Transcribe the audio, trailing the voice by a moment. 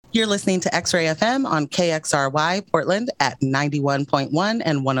You're listening to X-Ray FM on KXRY Portland at 91.1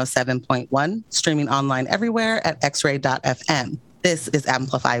 and 107.1, streaming online everywhere at xray.fm. This is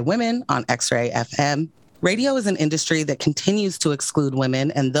Amplify Women on X-Ray FM. Radio is an industry that continues to exclude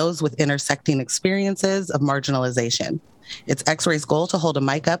women and those with intersecting experiences of marginalization. It's X-Ray's goal to hold a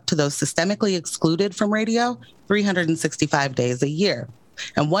mic up to those systemically excluded from radio 365 days a year.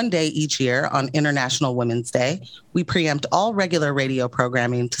 And one day each year on International Women's Day, we preempt all regular radio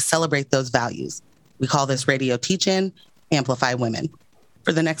programming to celebrate those values. We call this Radio Teach-In, Amplify Women.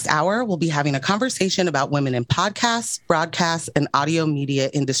 For the next hour, we'll be having a conversation about women in podcasts, broadcasts, and audio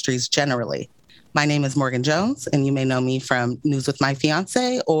media industries generally. My name is Morgan Jones, and you may know me from News with My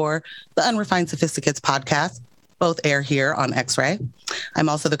Fiancé or the Unrefined Sophisticates podcast. Both air here on X-Ray. I'm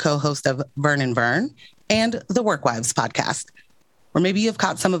also the co-host of Vern and Vern and the Workwives podcast. Or maybe you've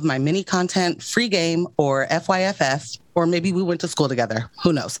caught some of my mini content, Free Game, or FYFF, or maybe we went to school together.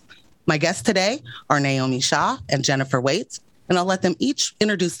 Who knows? My guests today are Naomi Shaw and Jennifer Waits, and I'll let them each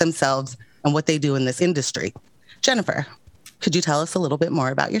introduce themselves and what they do in this industry. Jennifer, could you tell us a little bit more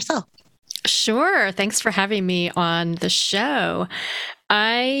about yourself? Sure. Thanks for having me on the show.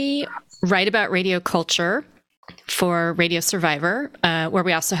 I write about radio culture for Radio Survivor, where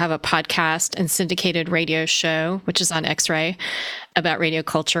we also have a podcast and syndicated radio show, which is on X-Ray, about radio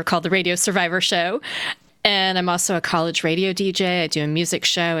culture called The Radio Survivor Show. And I'm also a college radio DJ. I do a music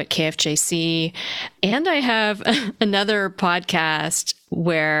show at KFJC. And I have another podcast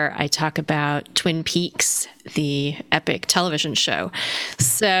where I talk about Twin Peaks, the epic television show.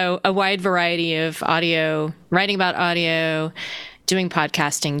 So a wide variety of audio, writing about audio, doing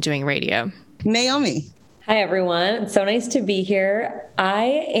podcasting, doing radio. Naomi. Hi, everyone. It's so nice to be here.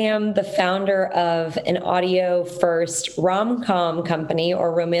 I am the founder of an audio-first rom-com company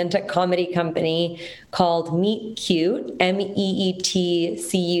or romantic comedy company called Meet Cute, MEETCUTE.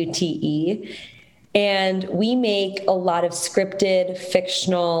 And we make a lot of scripted,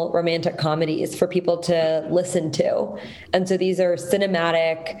 fictional romantic comedies for people to listen to. And so these are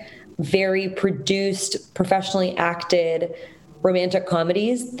cinematic, very produced, professionally acted romantic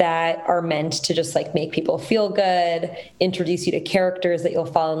comedies that are meant to just like make people feel good, introduce you to characters that you'll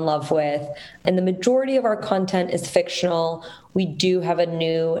fall in love with. And the majority of our content is fictional. We do have a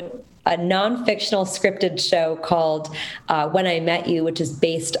non-fictional scripted show called When I Met You, which is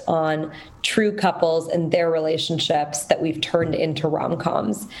based on true couples and their relationships that we've turned into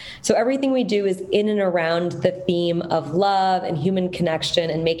rom-coms. So everything we do is in and around the theme of love and human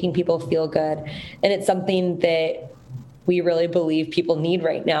connection and making people feel good. And it's something that we really believe people need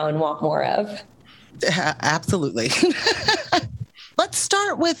right now and want more of. Absolutely. Let's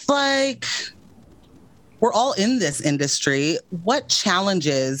start with we're all in this industry. What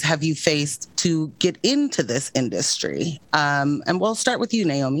challenges have you faced to get into this industry? And we'll start with you,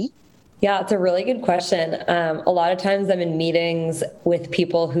 Naomi. Yeah, it's a really good question. A lot of times I'm in meetings with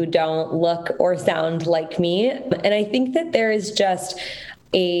people who don't look or sound like me. And I think that there is just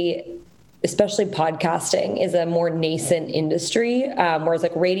especially podcasting is a more nascent industry, whereas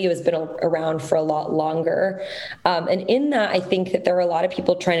like radio has been around for a lot longer. And in that, I think that there are a lot of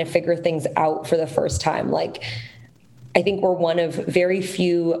people trying to figure things out for the first time. Like, I think we're one of very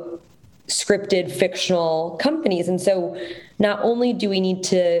few scripted fictional companies. And so not only do we need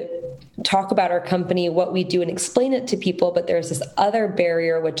to talk about our company, what we do and explain it to people, but there's this other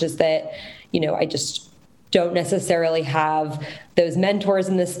barrier, which is that, I just don't necessarily have those mentors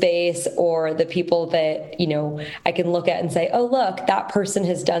in the space or the people that, I can look at and say, oh, look, that person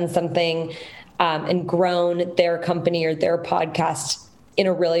has done something and grown their company or their podcast in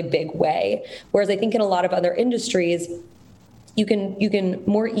a really big way. Whereas I think in a lot of other industries, you can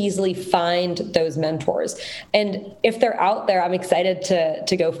more easily find those mentors. And if they're out there, I'm excited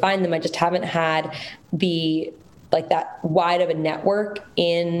to go find them. I just haven't had that wide of a network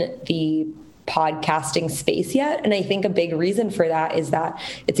in the podcasting space yet. And I think a big reason for that is that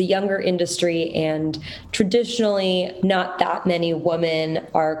it's a younger industry and traditionally not that many women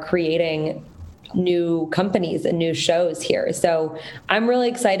are creating new companies and new shows here. So I'm really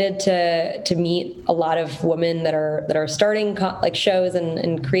excited to meet a lot of women that are starting shows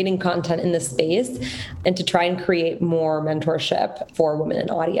and creating content in this space and to try and create more mentorship for women in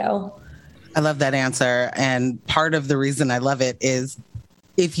audio. I love that answer. And part of the reason I love it is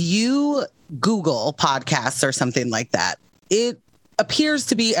if you Google podcasts or something like that, it appears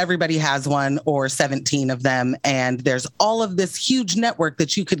to be everybody has one or 17 of them. And there's all of this huge network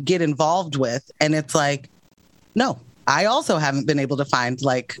that you could get involved with. And it's like, no, I also haven't been able to find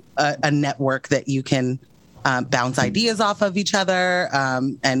a network that you can bounce ideas off of each other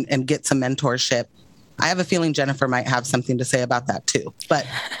and get some mentorship. I have a feeling Jennifer might have something to say about that too. But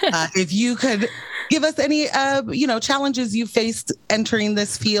if you could give us any, challenges you faced entering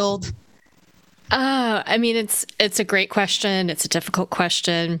this field. I mean, it's a great question. It's a difficult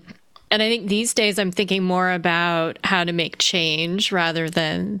question. And I think these days I'm thinking more about how to make change rather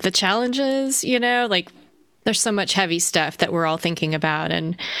than the challenges, like there's so much heavy stuff that we're all thinking about.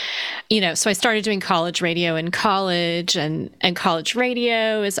 And, so I started doing college radio in college, and college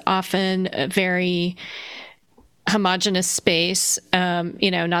radio is often a very homogenous space,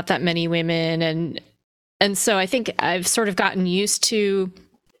 not that many women. And so I think I've sort of gotten used to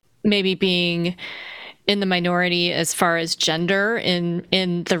maybe being in the minority as far as gender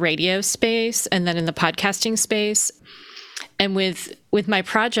in the radio space and then in the podcasting space. And with my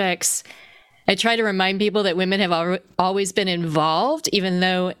projects, I try to remind people that women have always been involved, even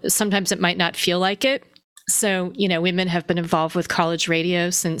though sometimes it might not feel like it. So, women have been involved with college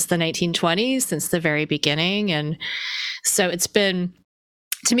radio since the 1920s, since the very beginning. And so it's been,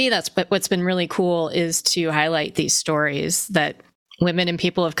 to me, that's what's been really cool, is to highlight these stories that women and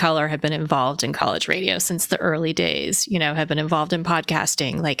people of color have been involved in college radio since the early days, have been involved in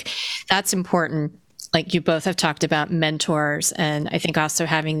podcasting. Like, that's important. Like, you both have talked about mentors, and I think also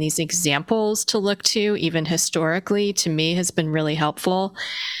having these examples to look to, even historically, to me has been really helpful.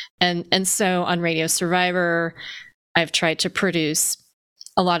 And so on Radio Survivor, I've tried to produce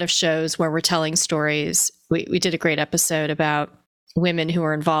a lot of shows where we're telling stories. We did a great episode about women who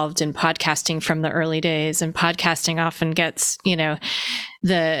are involved in podcasting from the early days, and podcasting often gets,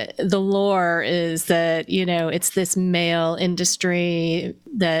 the lore is that, it's this male industry,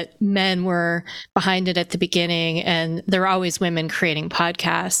 that men were behind it at the beginning, and there are always women creating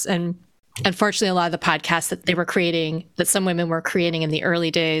podcasts. And unfortunately, a lot of the podcasts that they were creating, that some women were creating in the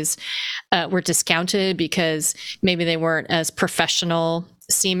early days, were discounted because maybe they weren't as professional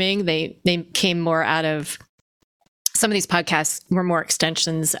seeming. They came more out of, some of these podcasts were more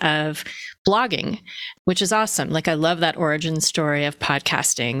extensions of blogging, which is awesome. Like, I love that origin story of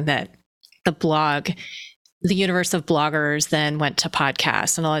podcasting, that the universe of bloggers then went to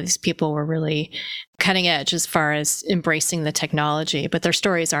podcasts, and all of these people were really cutting edge as far as embracing the technology, but their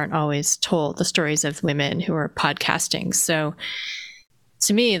stories aren't always told, the stories of women who are podcasting. So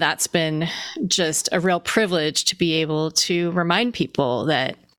to me, that's been just a real privilege to be able to remind people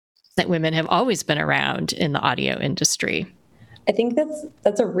that women have always been around in the audio industry. I think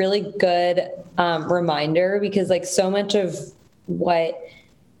that's a really good reminder, because like so much of what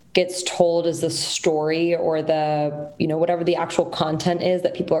gets told as the story, or the, whatever the actual content is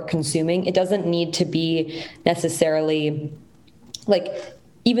that people are consuming, it doesn't need to be necessarily like,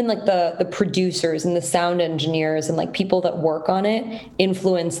 even like the producers and the sound engineers and like people that work on it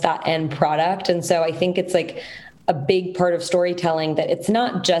influence that end product. And so I think it's like a big part of storytelling that it's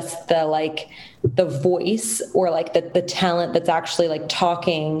not just the voice or like the talent that's actually like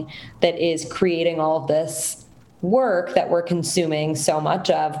talking that is creating all of this work that we're consuming so much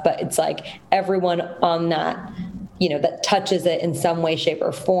of, but it's like everyone on that, that touches it in some way, shape,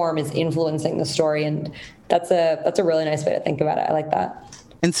 or form is influencing the story. And that's a really nice way to think about it. I like that.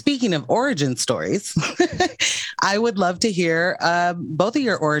 And speaking of origin stories, I would love to hear both of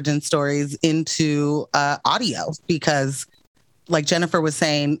your origin stories into audio, because like Jennifer was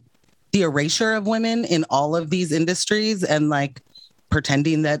saying, the erasure of women in all of these industries and like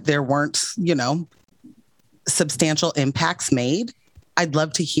pretending that there weren't, substantial impacts made. I'd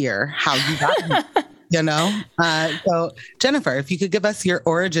love to hear how you got So Jennifer, if you could give us your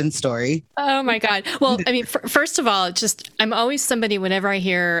origin story. Oh my God. Well, I mean, first of all, I'm always somebody, whenever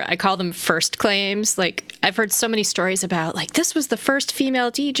I call them first claims. Like, I've heard so many stories about like, this was the first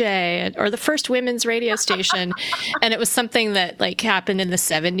female DJ or the first women's radio station. And it was something that like happened in the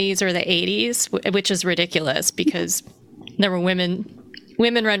 70s or the 80s, which is ridiculous because there were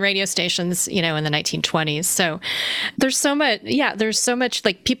women-run radio stations, in the 1920s. So there's so much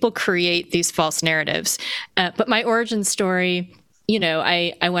like people create these false narratives. But my origin story,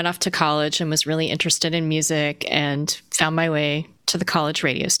 I went off to college and was really interested in music and found my way to the college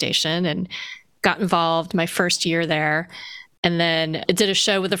radio station and got involved my first year there. And then I did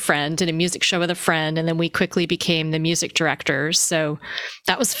a music show with a friend, and then we quickly became the music directors. So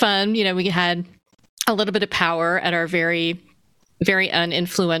that was fun. We had a little bit of power at our very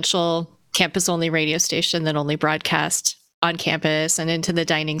uninfluential campus-only radio station that only broadcast on campus and into the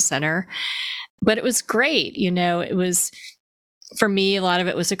dining center. But it was great. It was, for me, a lot of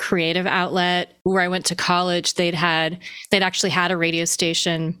it was a creative outlet. Where I went to college, they'd actually had a radio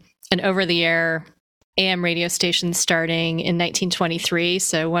station, an over-the-air AM radio station starting in 1923.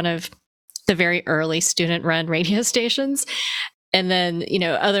 So one of the very early student-run radio stations. And then,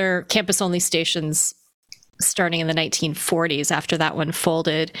 other campus-only stations starting in the 1940s after that one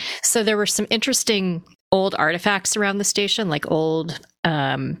folded. So there were some interesting old artifacts around the station, like old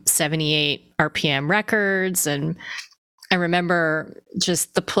 78 RPM records. And I remember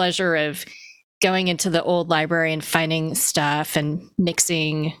just the pleasure of going into the old library and finding stuff and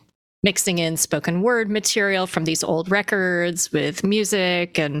mixing in spoken word material from these old records with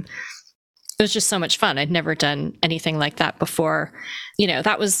music. And it was just so much fun. I'd never done anything like that before. You know,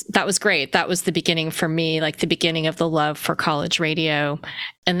 that was great. That was the beginning for me, like the beginning of the love for college radio.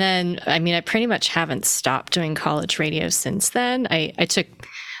 And then, I mean, I pretty much haven't stopped doing college radio since then. I took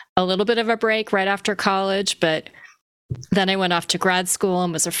a little bit of a break right after college, but then I went off to grad school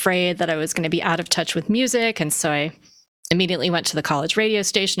and was afraid that I was going to be out of touch with music. And so I immediately went to the college radio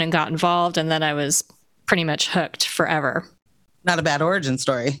station and got involved. And then I was pretty much hooked forever. Not a bad origin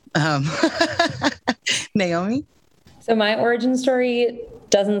story. Naomi? So my origin story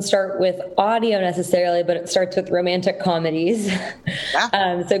doesn't start with audio necessarily, but it starts with romantic comedies.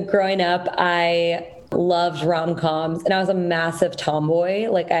 Yeah. So growing up, I loved rom-coms, and I was a massive tomboy.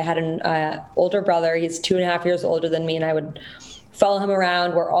 Like, I had an older brother. He's 2.5 years older than me, and I would follow him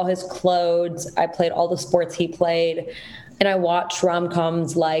around, wear all his clothes. I played all the sports he played. And I watched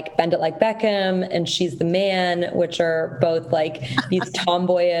rom-coms like Bend It Like Beckham and She's the Man, which are both like these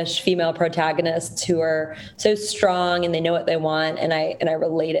tomboyish female protagonists who are so strong and they know what they want. And I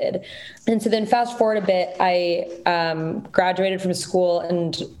related. And so then fast forward a bit, I graduated from school,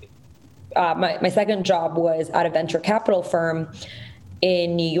 and my second job was at a venture capital firm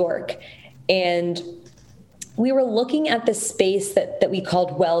in New York. And we were looking at this space that we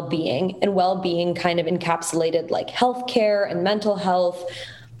called well-being, and well-being kind of encapsulated like healthcare and mental health.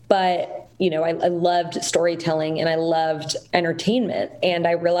 But, you know, I loved storytelling and I loved entertainment. And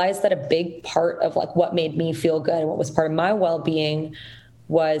I realized that a big part of like what made me feel good and what was part of my well-being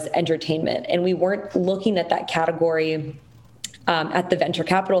was entertainment. And we weren't looking at that category at the venture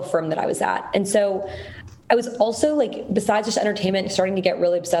capital firm that I was at. And so I was also, like, besides just entertainment, starting to get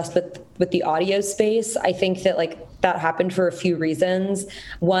really obsessed with the audio space. I think that like that happened for a few reasons.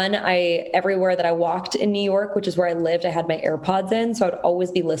 One, everywhere that I walked in New York, which is where I lived, I had my AirPods in, so I would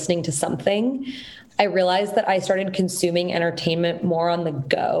always be listening to something. I realized that I started consuming entertainment more on the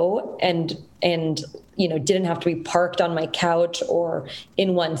go, and you know, didn't have to be parked on my couch or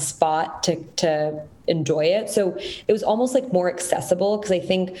in one spot to enjoy it. So it was almost like more accessible, because I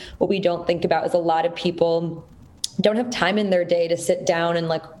think what we don't think about is a lot of people don't have time in their day to sit down and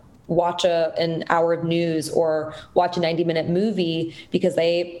like watch an hour of news or watch a 90-minute movie, because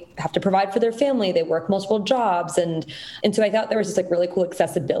they have to provide for their family. They work multiple jobs. And so I thought there was this like really cool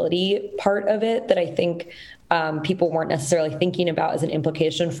accessibility part of it that I think people weren't necessarily thinking about as an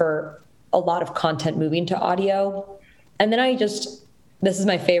implication for a lot of content moving to audio. And then this is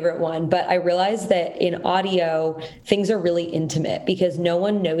my favorite one, but I realized that in audio, things are really intimate because no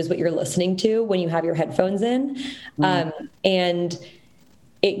one knows what you're listening to when you have your headphones in. And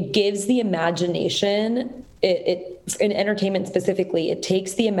it gives the imagination, in entertainment specifically, it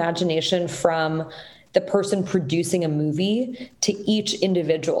takes the imagination from the person producing a movie to each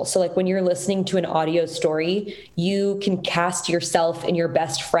individual. So like when you're listening to an audio story, you can cast yourself and your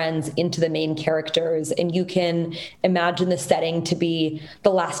best friends into the main characters, and you can imagine the setting to be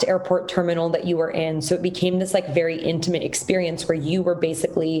the last airport terminal that you were in. So it became this like very intimate experience where you were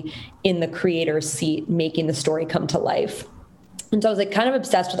basically in the creator's seat, making the story come to life. And so I was like kind of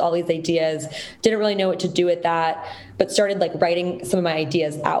obsessed with all these ideas, didn't really know what to do with that, but started like writing some of my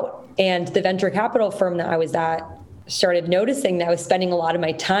ideas out. And the venture capital firm that I was at started noticing that I was spending a lot of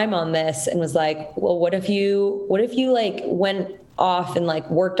my time on this, and was like, well, what if you like went off and like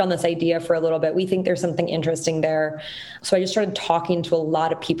worked on this idea for a little bit? We think there's something interesting there. So I just started talking to a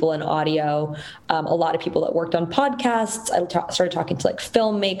lot of people in audio, a lot of people that worked on podcasts. I started talking to like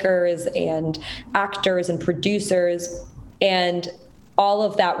filmmakers and actors and producers. And all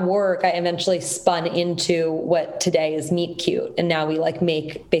of that work, I eventually spun into what today is Meet Cute. And now we like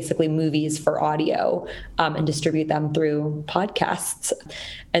make basically movies for audio and distribute them through podcasts.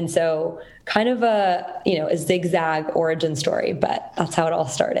 And so kind of a zigzag origin story, but that's how it all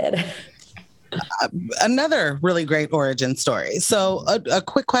started. Another really great origin story. So a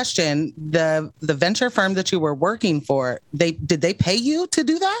quick question, the venture firm that you were working for, did they pay you to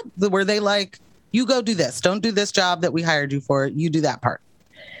do that? Were they like, you go do this, don't do this job that we hired you for, you do that part?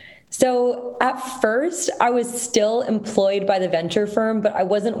 So at first I was still employed by the venture firm, but I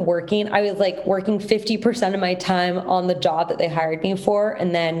wasn't working. I was like working 50% of my time on the job that they hired me for.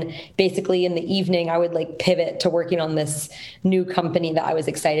 And then basically in the evening, I would like pivot to working on this new company that I was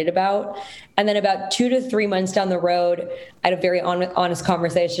excited about. And then about 2 to 3 months down the road, I had a very honest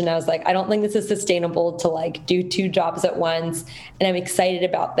conversation. I was like, I don't think this is sustainable to like do 2 jobs at once. And I'm excited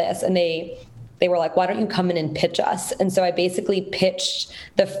about this. And they were like, why don't you come in and pitch us? And so I basically pitched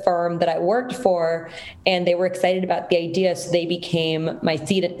the firm that I worked for, and they were excited about the idea. So they became my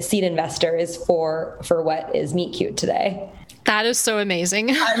seed investors for what is Meet Cute today. That is so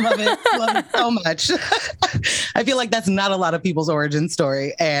amazing. I love it so much. I feel like that's not a lot of people's origin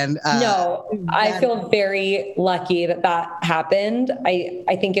story. And no, I feel very lucky that happened.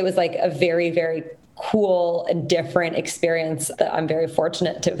 I think it was like a very, very cool and different experience that I'm very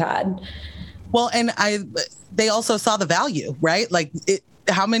fortunate to have had. Well, and they also saw the value, right? Like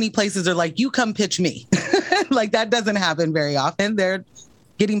how many places are like, you come pitch me? Like that doesn't happen very often. They're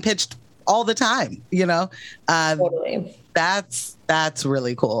getting pitched all the time, you know? Totally. That's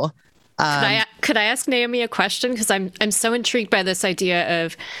really cool. Could I ask Naomi a question? Because I'm so intrigued by this idea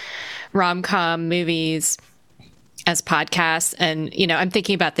of rom-com movies as podcasts. And, you know, I'm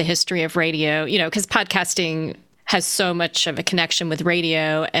thinking about the history of radio, you know, because podcasting has so much of a connection with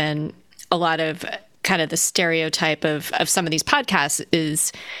radio, and a lot of kind of the stereotype of some of these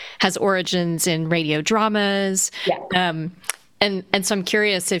podcasts has origins in radio dramas. Yeah. And so I'm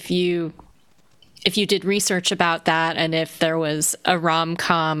curious if you did research about that, and if there was a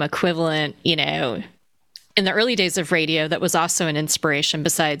rom-com equivalent, you know, in the early days of radio that was also an inspiration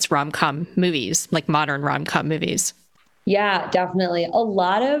besides rom-com movies, like modern rom-com movies. Yeah, definitely. A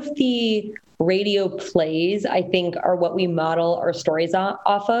lot of the radio plays, I think, are what we model our stories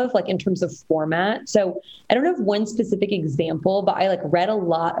off of, like in terms of format. So I don't have one specific example, but I like read a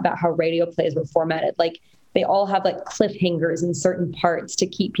lot about how radio plays were formatted. Like they all have like cliffhangers in certain parts to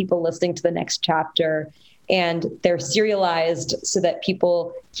keep people listening to the next chapter. And they're serialized so that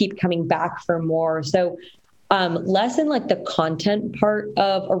people keep coming back for more. So less in like the content part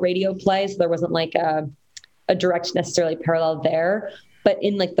of a radio play. So there wasn't like a direct necessarily parallel there. But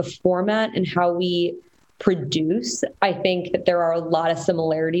in like the format and how we produce, I think that there are a lot of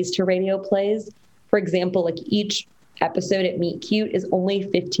similarities to radio plays. For example, like each episode at Meet Cute is only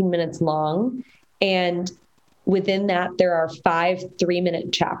 15 minutes long. And within that, there are 5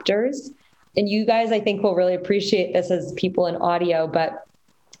 3-minute chapters. And you guys, I think, will really appreciate this as people in audio, but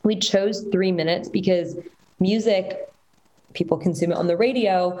we chose 3 minutes because music, people consume it on the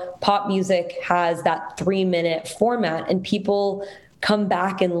radio. Pop music has that 3-minute format, and people come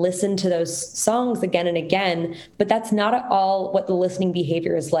back and listen to those songs again and again, but that's not at all what the listening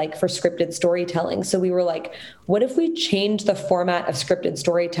behavior is like for scripted storytelling. So we were like, what if we change the format of scripted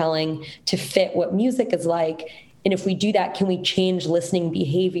storytelling to fit what music is like? And if we do that, can we change listening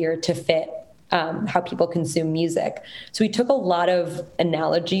behavior to fit how people consume music? So we took a lot of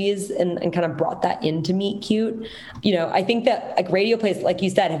analogies and kind of brought that into Meet Cute. You know, I think that like radio plays, like you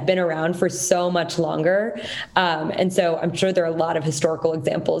said, have been around for so much longer. And so I'm sure there are a lot of historical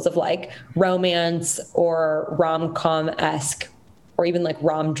examples of like romance or rom-com-esque or even like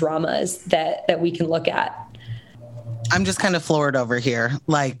rom dramas that we can look at. I'm just kind of floored over here,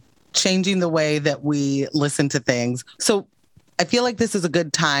 like changing the way that we listen to things. So I feel like this is a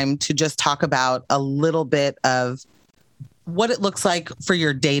good time to just talk about a little bit of what it looks like for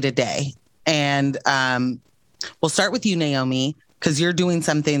your day to day. And we'll start with you, Naomi, because you're doing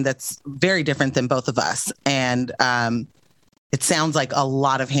something that's very different than both of us. And it sounds like a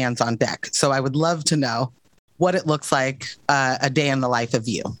lot of hands on deck. So I would love to know what it looks like a day in the life of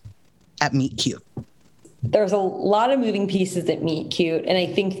you at Meet Cute. There's a lot of moving pieces at Meet Cute. And I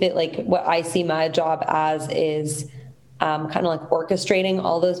think that like what I see my job as is kind of like orchestrating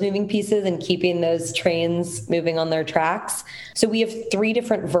all those moving pieces and keeping those trains moving on their tracks. So we have 3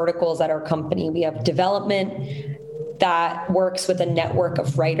 different verticals at our company. We have development that works with a network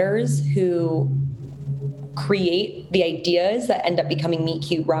of writers who create the ideas that end up becoming Meet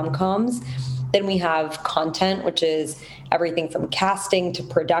Cute rom-coms. Then we have content, which is everything from casting to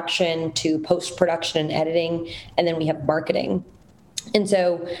production to post-production and editing. And then we have marketing. And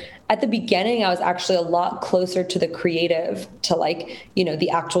so at the beginning, I was actually a lot closer to the creative, to like, you know,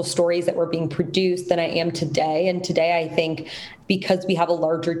 the actual stories that were being produced than I am today. And today, I think because we have a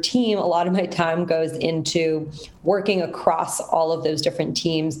larger team, a lot of my time goes into working across all of those different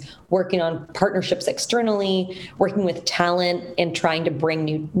teams, working on partnerships externally, working with talent and trying to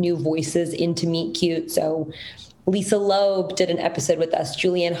bring new voices into Meet Cute. So Lisa Loeb did an episode with us.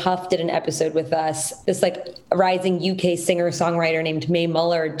 Julianne Hough did an episode with us. This like rising UK singer-songwriter named Mae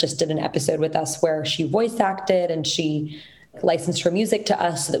Muller just did an episode with us where she voice acted and she licensed her music to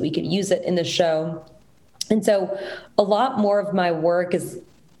us so that we could use it in the show. And so a lot more of my work is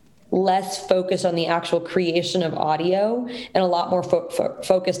less focused on the actual creation of audio and a lot more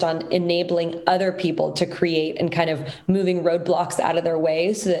focused on enabling other people to create and kind of moving roadblocks out of their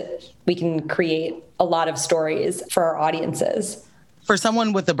way so that we can create a lot of stories for our audiences. For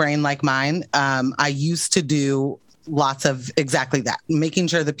someone with a brain like mine, I used to do lots of exactly that, making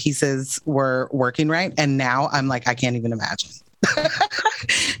sure the pieces were working right. And now I'm like, I can't even imagine.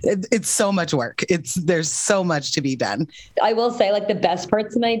 It's so much work. There's so much to be done. I will say like the best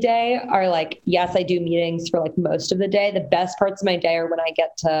parts of my day are like, yes, I do meetings for like most of the day. The best parts of my day are when I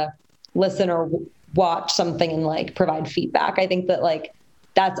get to listen or watch something and like provide feedback. I think that like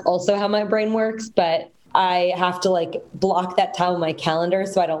that's also how my brain works, but I have to like block that time on my calendar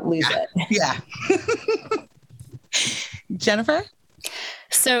so I don't lose it. Yeah. Jennifer?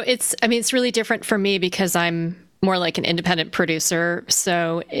 So it's really different for me because I'm more like an independent producer.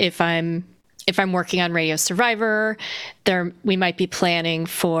 So if I'm working on Radio Survivor, we might be planning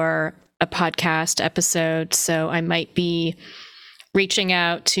for a podcast episode. So I might be reaching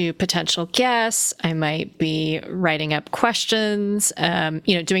out to potential guests. I might be writing up questions,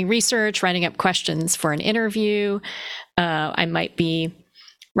 doing research, writing up questions for an interview. I might be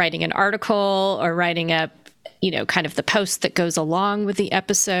writing an article or writing up kind of the post that goes along with the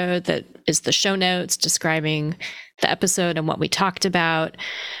episode that is the show notes describing the episode and what we talked about.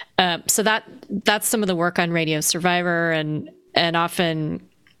 So that's some of the work on Radio Survivor. And often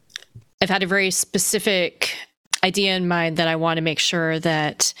I've had a very specific idea in mind that I want to make sure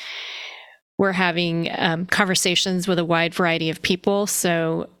that we're having conversations with a wide variety of people.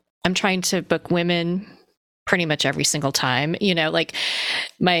 So I'm trying to book women pretty much every single time, like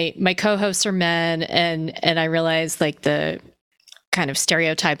my co-hosts are men, and I realize like the kind of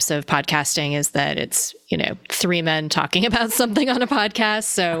stereotypes of podcasting is that it's, three men talking about something on a podcast.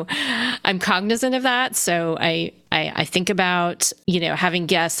 So I'm cognizant of that. So I think about, having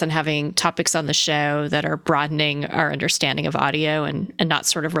guests and having topics on the show that are broadening our understanding of audio and not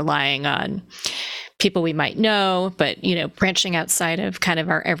sort of relying on people we might know, but, branching outside of kind of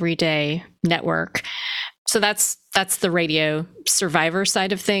our everyday network. So that's the Radio Survivor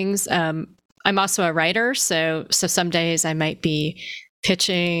side of things. I'm also a writer, so some days I might be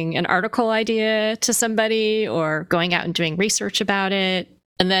pitching an article idea to somebody or going out and doing research about it.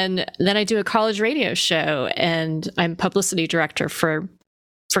 And then I do a college radio show, and I'm publicity director for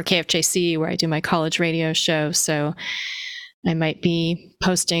KFJC, where I do my college radio show. So I might be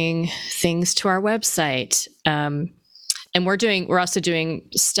posting things to our website. And we're also doing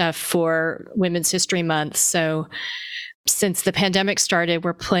stuff for Women's History Month. So since the pandemic started,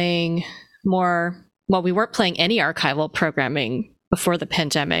 we're playing more. Well, we weren't playing any archival programming before the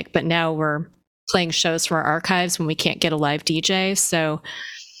pandemic, but now we're playing shows from our archives when we can't get a live DJ. So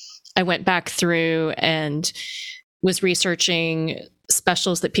I went back through and was researching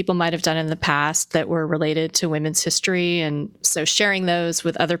specials that people might have done in the past that were related to women's history. And so sharing those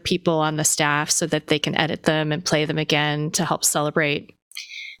with other people on the staff so that they can edit them and play them again to help celebrate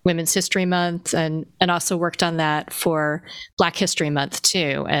Women's History Month, and also worked on that for Black History Month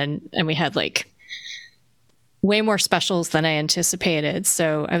too. And we had like way more specials than I anticipated.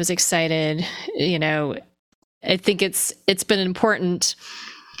 So I was excited. I think it's been important,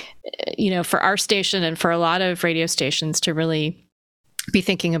 for our station and for a lot of radio stations to really be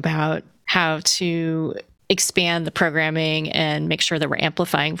thinking about how to expand the programming and make sure that we're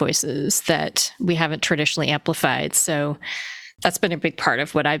amplifying voices that we haven't traditionally amplified. So that's been a big part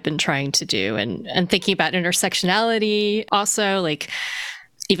of what I've been trying to do, and thinking about intersectionality also, like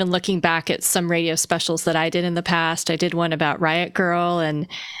even looking back at some radio specials that I did in the past. I did one about Riot Grrrl and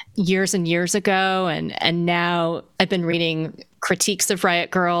years ago, and now I've been reading critiques of Riot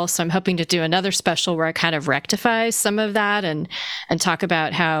Grrrl. So I'm hoping to do another special where I kind of rectify some of that and talk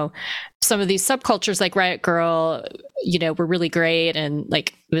about how some of these subcultures like Riot Grrrl, were really great. And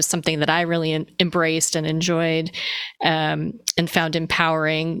like, it was something that I really embraced and enjoyed, and found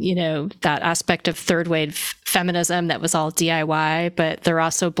empowering, that aspect of third wave feminism that was all DIY, but there are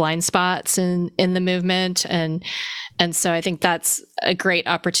also blind spots in the movement. And so I think that's a great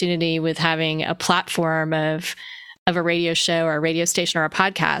opportunity with having a platform of a radio show or a radio station or a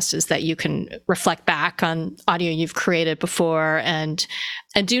podcast, is that you can reflect back on audio you've created before and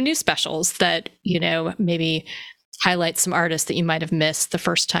do new specials that, maybe highlight some artists that you might have missed the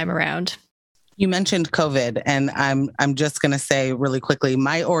first time around. You mentioned COVID, and I'm just going to say really quickly,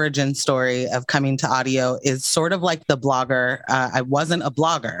 my origin story of coming to audio is sort of like the blogger. I wasn't a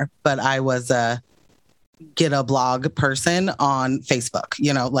blogger, but I was a get a blog person on Facebook.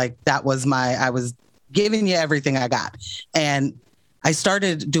 Like that was I was giving you everything I got. And I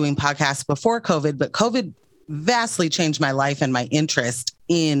started doing podcasts before COVID, but COVID vastly changed my life and my interest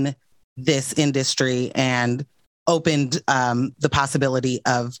in this industry and opened the possibility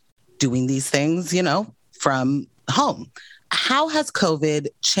of doing these things, from home. How has COVID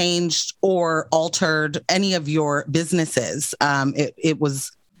changed or altered any of your businesses? It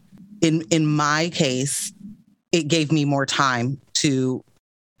was, in my case, it gave me more time to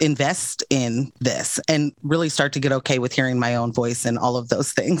invest in this and really start to get okay with hearing my own voice and all of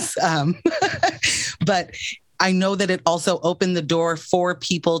those things. But I know that it also opened the door for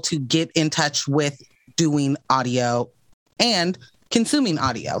people to get in touch with doing audio and consuming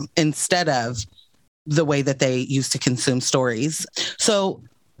audio instead of the way that they used to consume stories. So,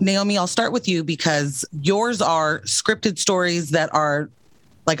 Naomi, I'll start with you because yours are scripted stories that are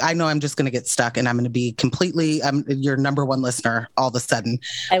like, I know I'm just going to get stuck and I'm going to be completely, your number one listener all of a sudden.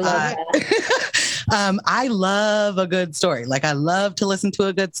 I love that. I love a good story. Like I love to listen to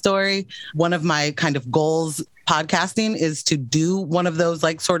a good story. One of my kind of goals podcasting is to do one of those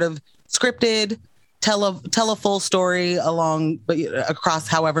like sort of scripted, tell a full story across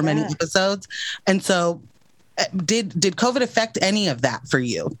however many episodes. And so did COVID affect any of that for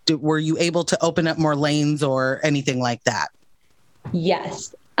you? Were you able to open up more lanes or anything like that?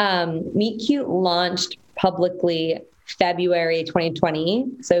 Yes. Meet Cute launched publicly February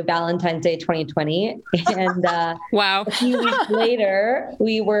 2020, so Valentine's Day 2020. And wow. A few weeks later,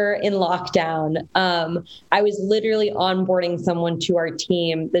 we were in lockdown. I was literally onboarding someone to our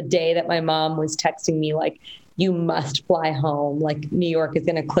team the day that my mom was texting me, like, you must fly home. Like, New York is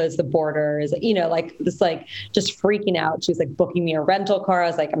going to close the borders, like this, like just freaking out. She was like booking me a rental car. I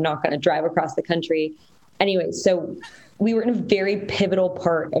was like, I'm not going to drive across the country. Anyway, so we were in a very pivotal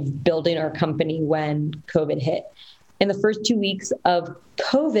part of building our company when COVID hit. And the first 2 weeks of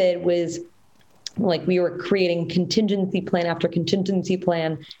COVID was like we were creating contingency plan after contingency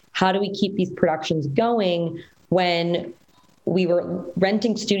plan. How do we keep these productions going when we were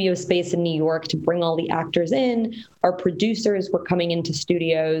renting studio space in New York to bring all the actors in? Our producers were coming into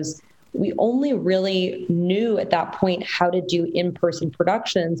studios. We only really knew at that point how to do in-person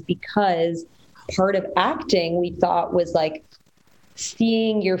productions because part of acting we thought was like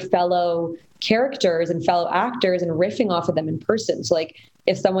seeing your fellow characters and fellow actors and riffing off of them in person. So like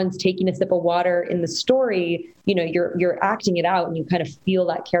if someone's taking a sip of water in the story, you're acting it out and you kind of feel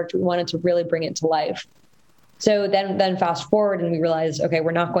that character. We wanted to really bring it to life. So then fast forward and we realized, okay,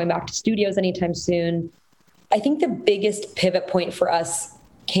 we're not going back to studios anytime soon. I think the biggest pivot point for us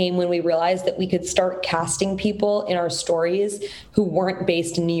came when we realized that we could start casting people in our stories who weren't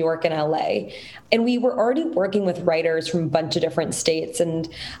based in New York and LA. And we were already working with writers from a bunch of different states. And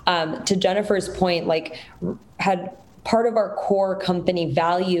to Jennifer's point, like had part of our core company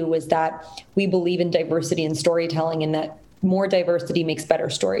value was that we believe in diversity in storytelling and that more diversity makes better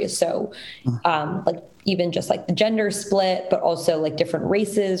stories. So like even just like the gender split, but also like different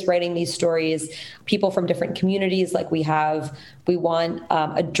races writing these stories, people from different communities. Like we want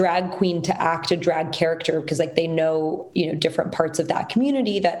a drag queen to act a drag character because like they know, different parts of that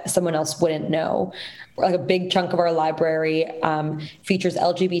community that someone else wouldn't know. Like a big chunk of our library features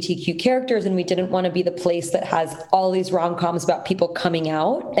LGBTQ characters, and we didn't want to be the place that has all these rom-coms about people coming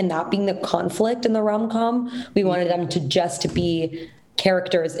out and that being the conflict in the rom-com. We wanted them to be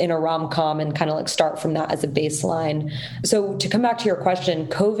characters in a rom-com and kind of like start from that as a baseline. So to come back to your question,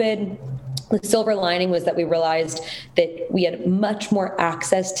 COVID, the silver lining was that we realized that we had much more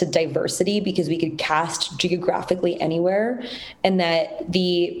access to diversity because we could cast geographically anywhere, and that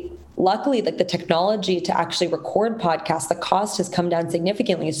luckily, like the technology to actually record podcasts, the cost has come down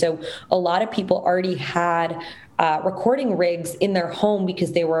significantly. So a lot of people already had recording rigs in their home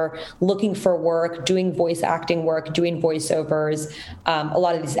because they were looking for work, doing voice acting work, doing voiceovers, a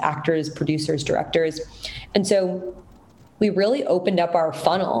lot of these actors, producers, directors. And so we really opened up our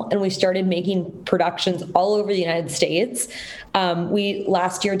funnel and we started making productions all over the United States. We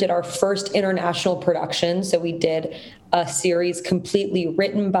last year did our first international production. So we did a series completely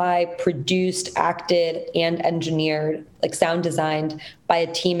written by, produced, acted, and engineered, like sound designed by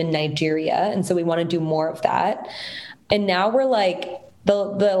a team in Nigeria. And so we want to do more of that. And now we're like, the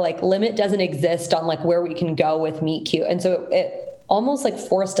like limit doesn't exist on like where we can go with Meet Cute. And so it almost like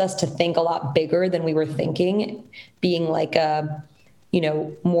forced us to think a lot bigger than we were thinking, being like a,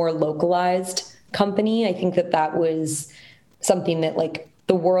 more localized company. I think that was something that like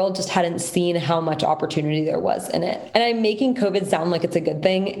the world just hadn't seen how much opportunity there was in it. And I'm making COVID sound like it's a good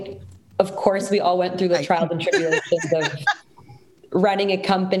thing. Of course, we all went through the trials and tribulations of running a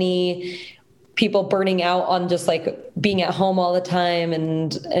company, people burning out on just like being at home all the time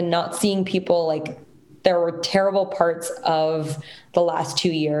and not seeing people. Like, there were terrible parts of the last 2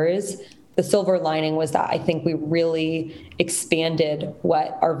 years. The silver lining was that I think we really expanded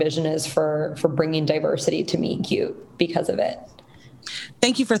what our vision is for bringing diversity to Meet Cute because of it.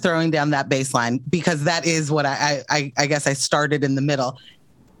 Thank you for throwing down that baseline, because that is what I guess I started in the middle.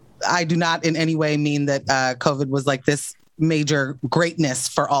 I do not in any way mean that COVID was like this major greatness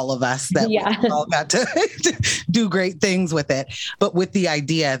for all of us, that we all got to do great things with it. But with the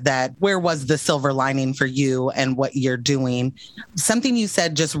idea that where was the silver lining for you and what you're doing, something you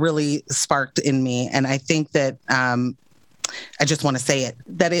said just really sparked in me. And I think that I just want to say it,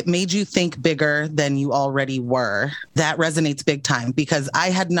 that it made you think bigger than you already were. That resonates big time, because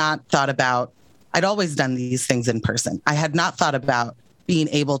I had not thought about, I'd always done these things in person. I had not thought about being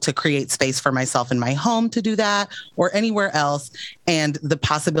able to create space for myself in my home to do that or anywhere else. And the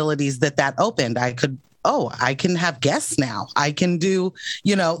possibilities that opened, I can have guests now. I can do,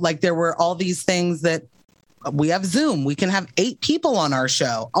 like there were all these things that we have Zoom. We can have 8 people on our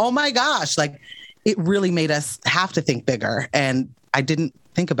show. Oh my gosh. Like, it really made us have to think bigger. And I didn't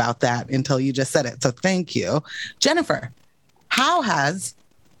think about that until you just said it. So thank you. Jennifer, how has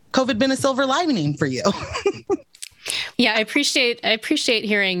COVID been a silver lining for you? Yeah, I appreciate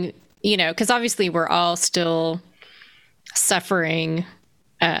hearing, because obviously we're all still suffering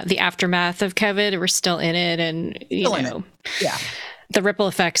the aftermath of COVID. We're still in it, and the ripple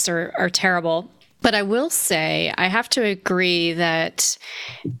effects are terrible. But I will say, I have to agree that,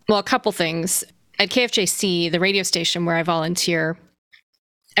 well, a couple things. At KFJC, the radio station where I volunteer,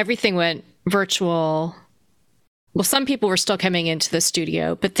 everything went virtual. Well, some people were still coming into the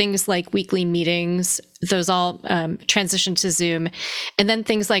studio, but things like weekly meetings, those all transitioned to Zoom. And then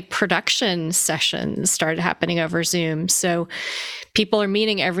things like production sessions started happening over Zoom. So people are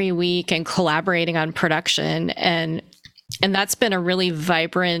meeting every week and collaborating on production. And that's been a really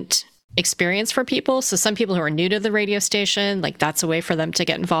vibrant experience for people. So some people who are new to the radio station, like that's a way for them to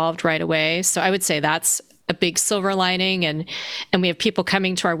get involved right away. So I would say that's a big silver lining. And we have people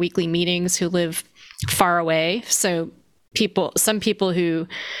coming to our weekly meetings who live far away. So some people who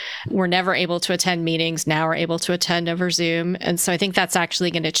were never able to attend meetings now are able to attend over Zoom. And so I think that's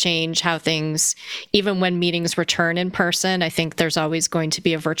actually going to change how things, even when meetings return in person, I think there's always going to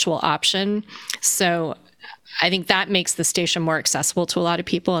be a virtual option. So I think that makes the station more accessible to a lot of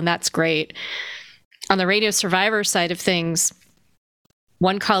people, and that's great. On the Radio Survivor side of things,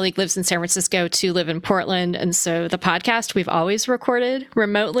 one colleague lives in San Francisco, 2 live in Portland. And so the podcast we've always recorded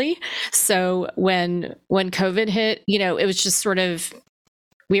remotely. So when COVID hit, it was just sort of,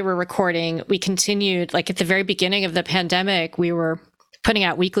 we were recording, we continued, like at the very beginning of the pandemic, we were putting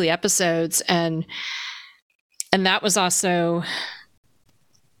out weekly episodes, and that was also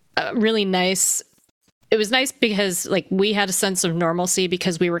really nice. It was nice because like we had a sense of normalcy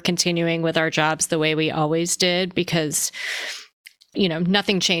because we were continuing with our jobs the way we always did, because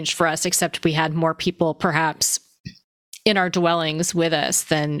nothing changed for us except we had more people perhaps in our dwellings with us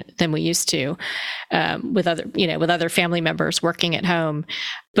than we used to, with other family members working at home.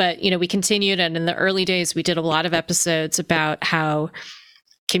 But, we continued. And in the early days, we did a lot of episodes about how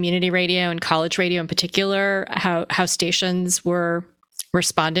community radio and college radio in particular, how stations were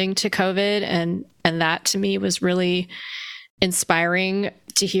responding to COVID. And that to me was really inspiring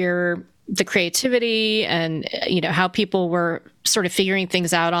to hear the creativity and, how people were sort of figuring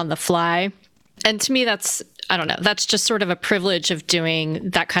things out on the fly. And to me, that's just sort of a privilege of doing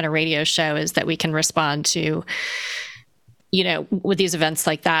that kind of radio show, is that we can respond to, with these events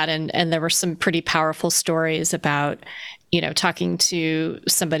like that. And there were some pretty powerful stories about, talking to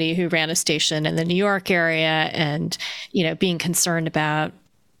somebody who ran a station in the New York area and, being concerned about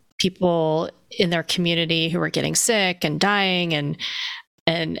people in their community who were getting sick and dying.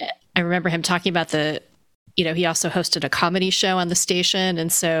 And I remember him talking about he also hosted a comedy show on the station.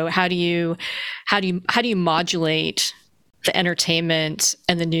 And so how do you modulate the entertainment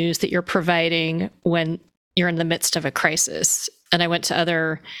and the news that you're providing when you're in the midst of a crisis? And I went to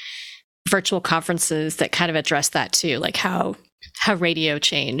other virtual conferences that kind of addressed that too, like how radio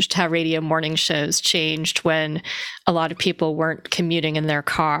changed, how radio morning shows changed when a lot of people weren't commuting in their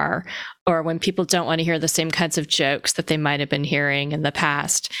car, or when people don't want to hear the same kinds of jokes that they might have been hearing in the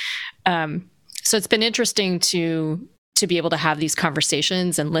past. So it's been interesting to be able to have these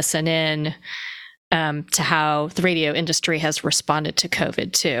conversations and listen in to how the radio industry has responded to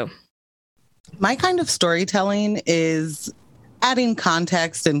COVID too. My kind of storytelling is adding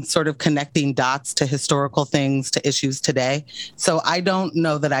context and sort of connecting dots to historical things, to issues today. So I don't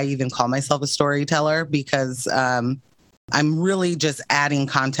know that I even call myself a storyteller because I'm really just adding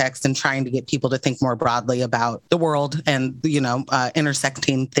context and trying to get people to think more broadly about the world and,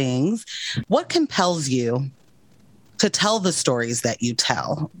 intersecting things. What compels you to tell the stories that you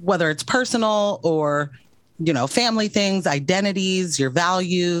tell, whether it's personal or, family things, identities, your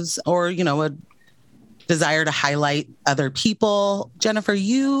values, or, a desire to highlight other people? Jennifer,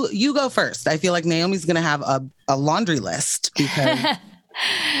 you go first. I feel like Naomi's going to have a laundry list because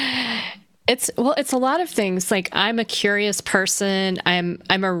it's a lot of things. Like, I'm a curious person. I'm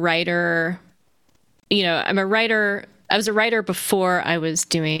a writer. I'm a writer. I was a writer before I was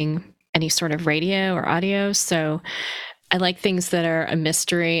doing any sort of radio or audio. So I like things that are a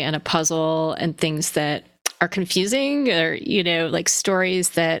mystery and a puzzle and things that are confusing or, like stories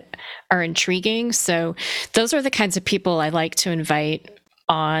that are intriguing. So those are the kinds of people I like to invite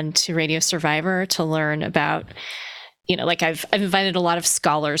on to Radio Survivor to learn about, like I've invited a lot of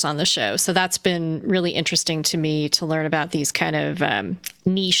scholars on the show. So that's been really interesting to me to learn about these kind of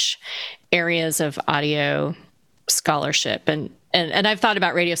niche areas of audio scholarship. And I've thought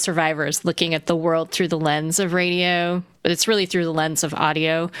about Radio Survivor as looking at the world through the lens of radio, but it's really through the lens of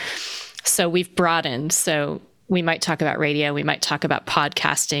audio. So we've broadened. So we might talk about radio. We might talk about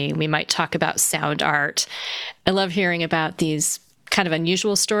podcasting. We might talk about sound art. I love hearing about these kind of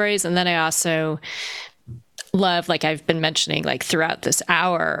unusual stories. And then I also love, like I've been mentioning, like throughout this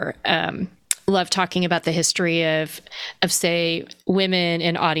hour, love talking about the history of say, women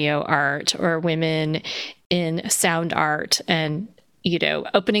in audio art or women in sound art, and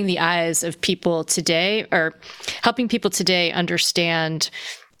opening the eyes of people today, or helping people today understand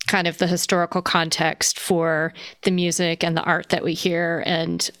kind of the historical context for the music and the art that we hear,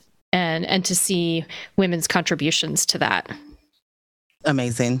 and to see women's contributions to that.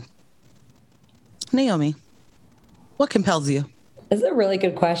 Amazing. Naomi, what compels you? This is a really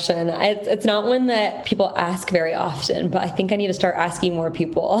good question. It's not one that people ask very often, but I think I need to start asking more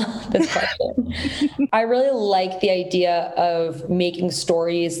people this question. I really like the idea of making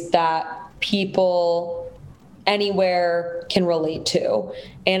stories that people anywhere can relate to.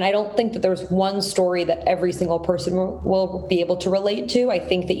 And I don't think that there's one story that every single person will be able to relate to. I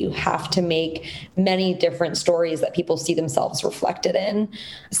think that you have to make many different stories that people see themselves reflected in.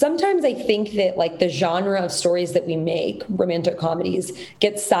 Sometimes I think that like the genre of stories that we make, romantic comedies,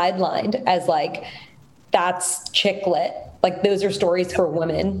 get sidelined as like, that's chick lit. Like those are stories for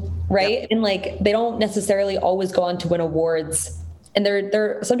women, right? Yep. And like, they don't necessarily always go on to win awards. And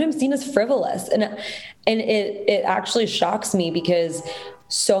they're sometimes seen as frivolous. And it actually shocks me because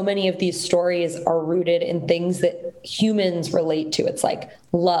so many of these stories are rooted in things that humans relate to. It's like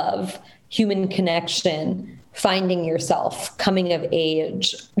love, human connection, finding yourself, coming of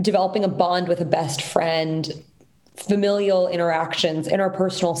age, developing a bond with a best friend, familial interactions,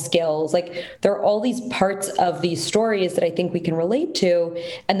 interpersonal skills. Like there are all these parts of these stories that I think we can relate to.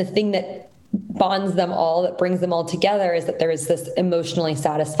 And the thing that bonds them all, that brings them all together, is that there is this emotionally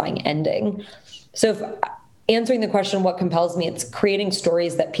satisfying ending. So if answering the question, what compels me, it's creating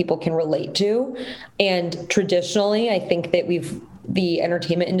stories that people can relate to. And traditionally, I think that the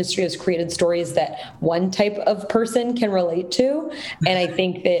entertainment industry has created stories that one type of person can relate to. And I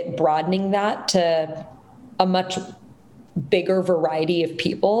think that broadening that to a much bigger variety of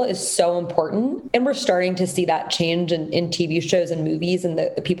people is so important. And we're starting to see that change in TV shows and movies and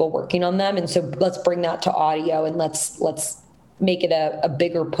the people working on them. And so let's bring that to audio, and let's make it a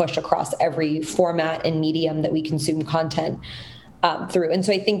bigger push across every format and medium that we consume content through. And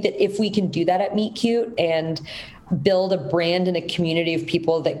so I think that if we can do that at Meet Cute and build a brand and a community of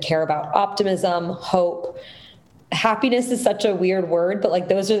people that care about optimism, hope, happiness is such a weird word, but like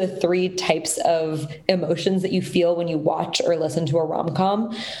those are the three types of emotions that you feel when you watch or listen to a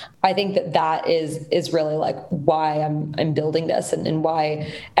rom-com. I think that is really like why I'm building this, and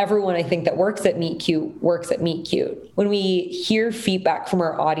why everyone I think that works at Meet Cute works at Meet Cute. When we hear feedback from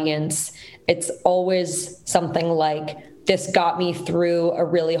our audience, it's always something like, this got me through a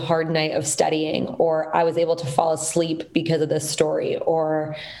really hard night of studying, or I was able to fall asleep because of this story,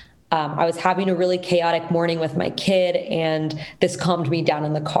 or I was having a really chaotic morning with my kid and this calmed me down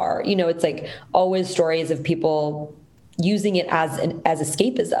in the car. It's like always stories of people using it as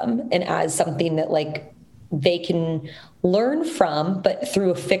escapism and as something that like they can learn from, but through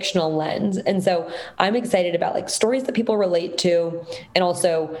a fictional lens. And so I'm excited about like stories that people relate to, and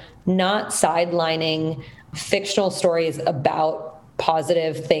also not sidelining fictional stories about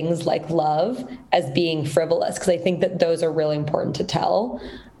positive things like love as being frivolous, because I think that those are really important to tell.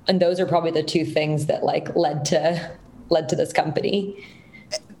 And those are probably the two things that like led to led to this company.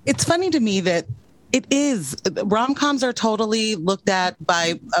 It's funny to me that rom-coms are totally looked at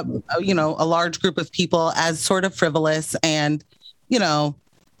by, a large group of people as sort of frivolous and,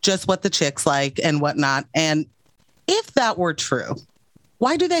 just what the chicks like and whatnot. And if that were true,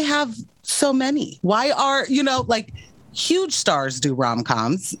 why do they have so many? Why are, huge stars do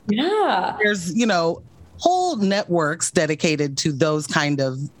rom-coms? Yeah. There's, whole networks dedicated to those kind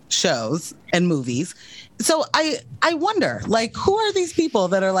of shows and movies. So I wonder, who are these people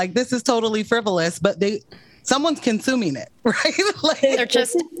that are like, this is totally frivolous, but someone's consuming it, right?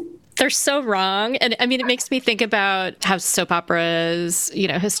 They're so wrong. And I mean, it makes me think about how soap operas,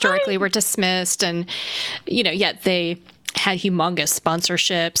 historically were dismissed and, yet they had humongous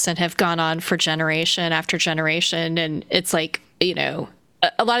sponsorships and have gone on for generation after generation. And it's like,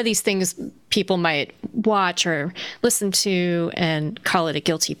 a lot of these things people might watch or listen to and call it a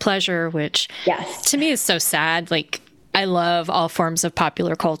guilty pleasure, which to me is so sad. I love all forms of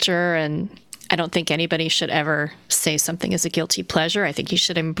popular culture, and I don't think anybody should ever say something is a guilty pleasure. I think you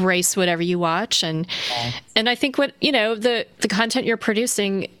should embrace whatever you watch. And I think the content you're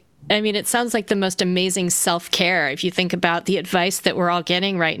producing, I mean, it sounds like the most amazing self-care. If you think about the advice that we're all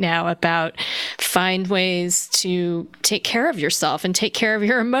getting right now about find ways to take care of yourself and take care of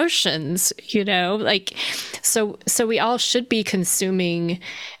your emotions, so we all should be consuming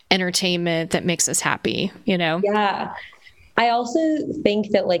entertainment that makes us happy, Yeah. I also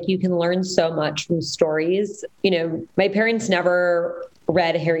think that you can learn so much from stories. My parents never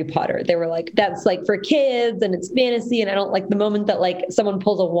read Harry Potter. They were like, that's for kids and it's fantasy. And I don't like the moment that someone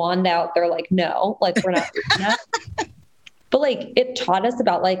pulls a wand out, they're like, no, we're not doing that. But it taught us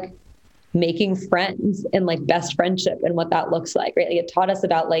about making friends and best friendship and what that looks like, right? It taught us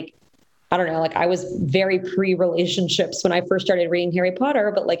about I don't know, I was very pre-relationships when I first started reading Harry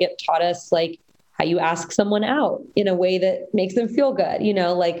Potter, but it taught us how you ask someone out in a way that makes them feel good.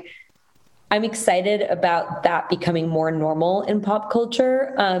 I'm excited about that becoming more normal in pop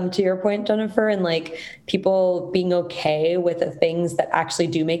culture, to your point, Jennifer, and people being okay with the things that actually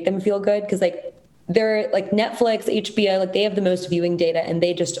do make them feel good. Cause they're Netflix, HBO, they have the most viewing data and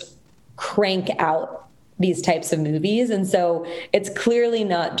they just crank out these types of movies. And so it's clearly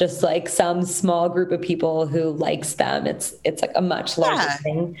not just some small group of people who likes them. It's a much larger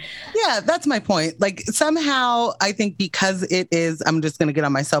thing. Yeah, that's my point. Somehow I think because it is, I'm just going to get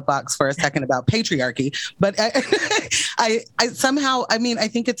on my soapbox for a second about patriarchy, but I somehow, I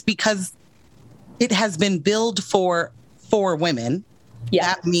think it's because it has been billed for women.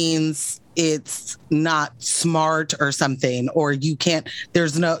 Yeah. That means it's not smart or something, or you can't,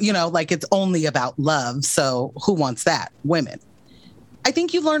 there's no, it's only about love. So who wants that? Women. I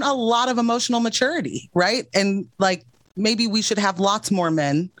think you learn a lot of emotional maturity, right? And maybe we should have lots more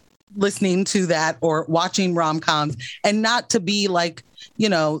men listening to that or watching rom-coms, and not to be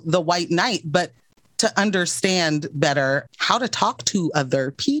the white knight, but to understand better how to talk to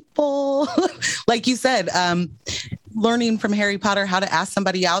other people. Like you said, learning from Harry Potter how to ask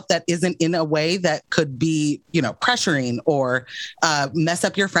somebody out that isn't in a way that could be, pressuring or mess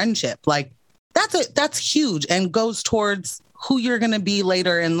up your friendship. That's huge and goes towards who you're going to be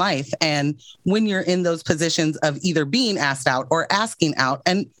later in life. And when you're in those positions of either being asked out or asking out,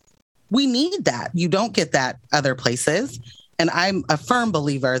 and we need that. You don't get that other places. And I'm a firm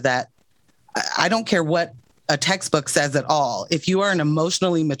believer that I don't care what a textbook says at all. If you are an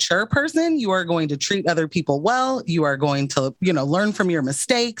emotionally mature person, you are going to treat other people well. You are going to, learn from your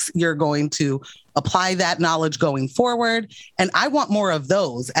mistakes. You're going to apply that knowledge going forward. And I want more of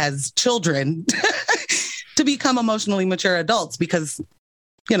those as children to become emotionally mature adults, because,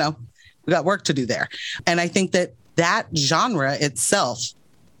 we got work to do there. And I think that genre itself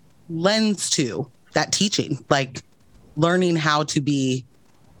lends to that teaching, learning how to be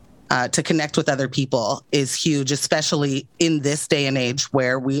to connect with other people is huge, especially in this day and age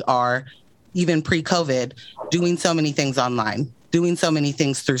where we are, even pre-COVID, doing so many things online, doing so many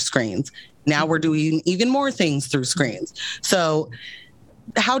things through screens. Now we're doing even more things through screens. So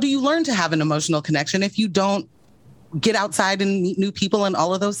how do you learn to have an emotional connection if you don't get outside and meet new people and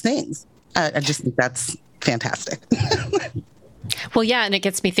all of those things? I just think that's fantastic. Well, yeah, and it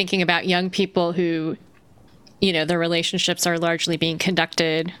gets me thinking about young people who, their relationships are largely being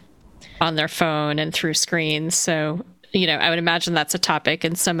conducted on their phone and through screens. So, I would imagine that's a topic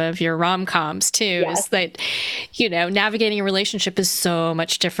in some of your rom-coms too, yes. Is that, navigating a relationship is so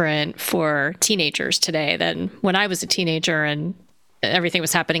much different for teenagers today than when I was a teenager and everything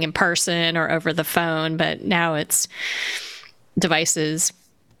was happening in person or over the phone, but now it's devices.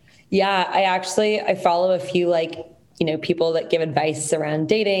 Yeah, I follow a few people that give advice around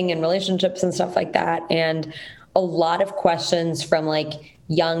dating and relationships and stuff like that. And a lot of questions from like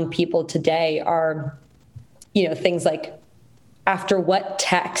young people today are, things like, after what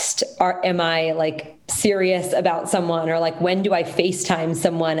text am I like serious about someone, or like, when do I FaceTime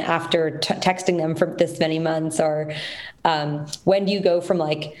someone after texting them for this many months, or when do you go from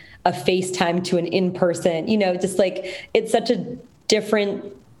like a FaceTime to an in-person, just like, it's such a different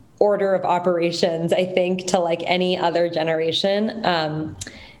order of operations, I think, to like any other generation.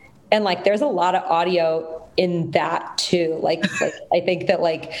 And like, there's a lot of audio in that too. Like I think that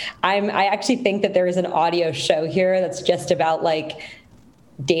like, I actually think that there is an audio show here that's just about like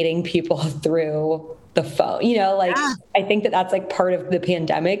dating people through the phone, I think that that's like part of the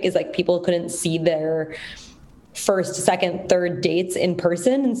pandemic, is like people couldn't see their first, second, third dates in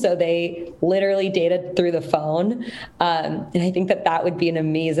person. And so they literally dated through the phone. And I think that that would be an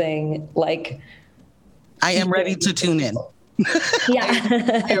amazing, like, I am ready to tune in.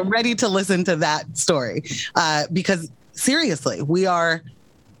 Yeah. I am ready to listen to that story. Because seriously, we are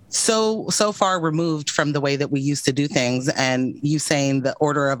so far removed from the way that we used to do things. And you saying the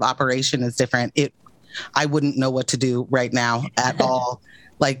order of operation is different. I wouldn't know what to do right now at all.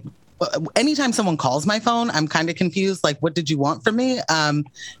 Like, anytime someone calls my phone, I'm kind of confused. Like, what did you want from me?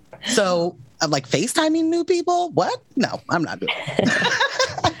 So I'm like, FaceTiming new people? What? No, I'm not doing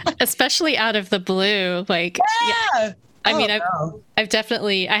it. Especially out of the blue. Like, yeah. I mean, I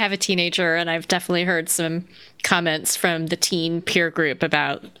have a teenager, and I've definitely heard some comments from the teen peer group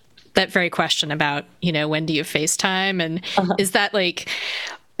about that very question about, when do you FaceTime? And is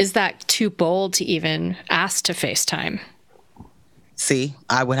that too bold to even ask to FaceTime? See,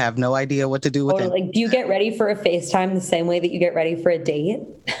 I would have no idea what to do with it. Like, do you get ready for a FaceTime the same way that you get ready for a date?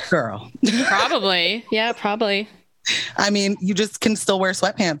 Girl. Probably. Yeah, probably. I mean, you just can still wear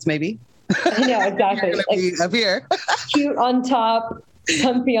sweatpants, maybe. I know, exactly. You're gonna be up here. Cute on top,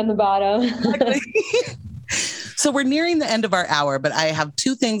 comfy on the bottom. So we're nearing the end of our hour, but I have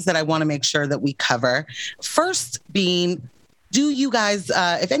two things that I want to make sure that we cover. First being, do you guys,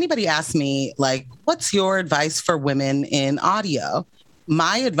 if anybody asks me, like, what's your advice for women in audio?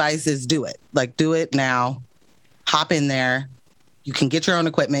 My advice is do it. Like, do it now. Hop in there. You can get your own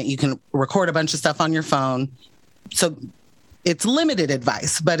equipment. You can record a bunch of stuff on your phone. So it's limited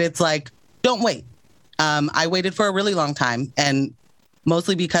advice, but it's like, don't wait. I waited for a really long time, and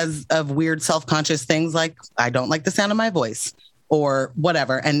mostly because of weird self-conscious things like I don't like the sound of my voice or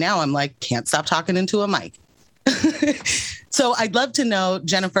whatever. And now I'm like, can't stop talking into a mic. So I'd love to know,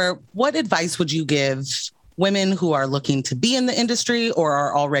 Jennifer, what advice would you give women who are looking to be in the industry or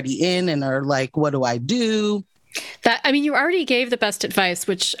are already in and are like, what do I do? You already gave the best advice,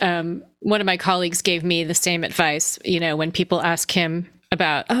 which one of my colleagues gave me the same advice, when people ask him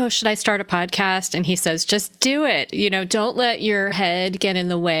about, oh, should I start a podcast? And he says, just do it. Don't let your head get in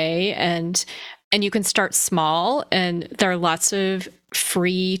the way, and you can start small. And there are lots of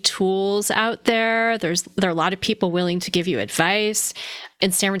free tools out there. There are a lot of people willing to give you advice.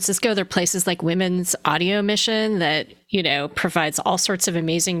 In San Francisco, there are places like Women's Audio Mission that, provides all sorts of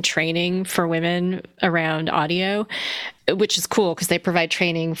amazing training for women around audio, which is cool because they provide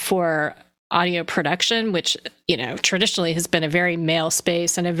training for audio production, which, traditionally has been a very male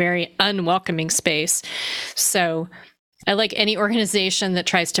space and a very unwelcoming space. So I like any organization that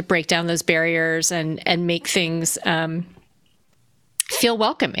tries to break down those barriers and make things feel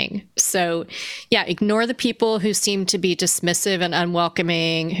welcoming. So yeah, ignore the people who seem to be dismissive and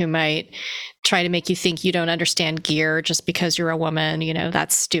unwelcoming, who might try to make you think you don't understand gear just because you're a woman.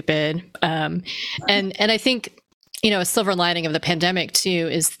 That's stupid. And I think, a silver lining of the pandemic too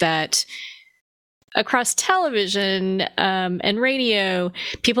is that across television and radio,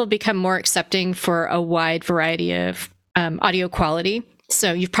 people have become more accepting for a wide variety of audio quality.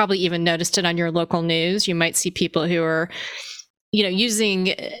 So you've probably even noticed it on your local news. You might see people who are,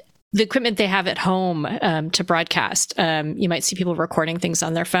 using the equipment they have at home to broadcast. You might see people recording things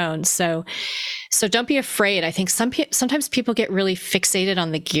on their phones. So don't be afraid. I think sometimes people get really fixated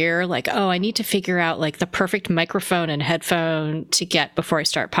on the gear, like, oh, I need to figure out like the perfect microphone and headphone to get before I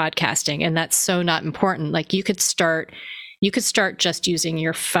start podcasting. And that's so not important. Like you could start just using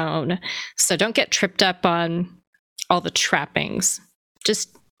your phone. So don't get tripped up on all the trappings.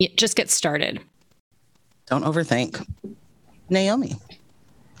 Just get started. Don't overthink. Naomi.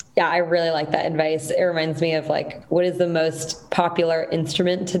 Yeah, I really like that advice. It reminds me of like, what is the most popular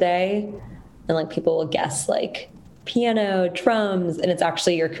instrument today? And like people will guess like piano, drums, and it's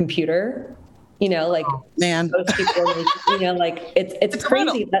actually your computer. Like man, most people, like it's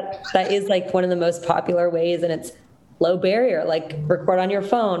crazy that is like one of the most popular ways, and it's low barrier. Like record on your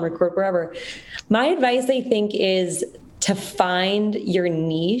phone, record wherever. My advice, I think, is to find your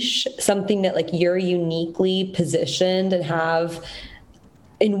niche, something that like you're uniquely positioned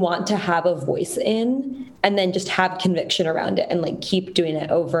and want to have a voice in, and then just have conviction around it and like keep doing it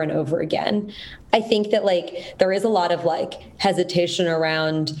over and over again. I think that like there is a lot of like hesitation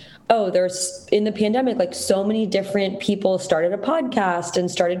around, oh, there's in the pandemic, like so many different people started a podcast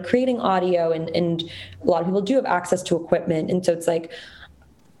and started creating audio, and a lot of people do have access to equipment. And so it's like,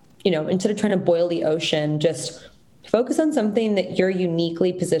 you know, instead of trying to boil the ocean, just focus on something that you're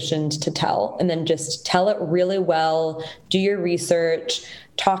uniquely positioned to tell, and then just tell it really well, do your research,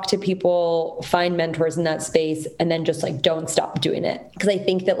 talk to people, find mentors in that space, and then just like don't stop doing it. Because I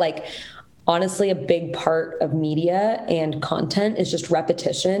think that like, honestly, a big part of media and content is just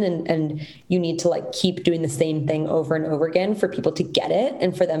repetition, and you need to like keep doing the same thing over and over again for people to get it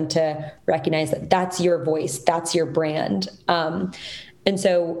and for them to recognize that that's your voice, that's your brand. And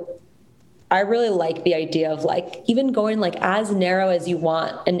so I really like the idea of like even going like as narrow as you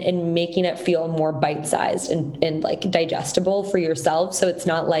want, and making it feel more bite-sized and like digestible for yourself. So it's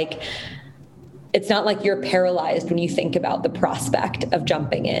not like you're paralyzed when you think about the prospect of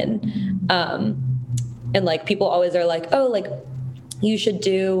jumping in. And like people always are like, oh, like you should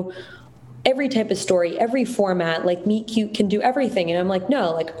do every type of story, every format, like Meet Cute can do everything. And I'm like,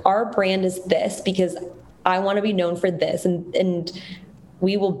 no, like our brand is this because I want to be known for this. And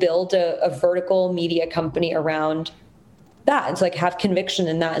we will build a vertical media company around that. It's like have conviction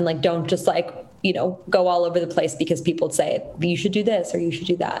in that, and like don't just like, you know, go all over the place because people say you should do this or you should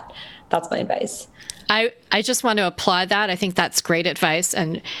do that. That's my advice. I just want to applaud that. I think that's great advice.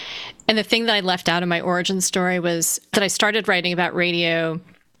 And the thing that I left out of my origin story was that I started writing about radio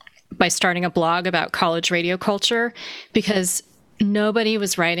by starting a blog about college radio culture, because nobody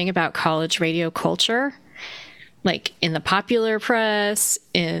was writing about college radio culture, like in the popular press,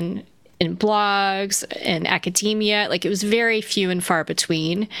 in blogs, in academia. Like it was very few and far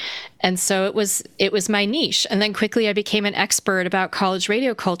between. And so it was my niche. And then quickly I became an expert about college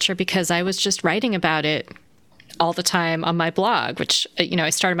radio culture because I was just writing about it all the time on my blog, which, you know,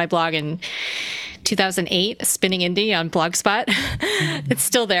 I started my blog in 2008, Spinning Indie on Blogspot. It's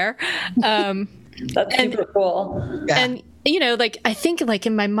still there. That's super cool. Yeah. And, you know, like, I think like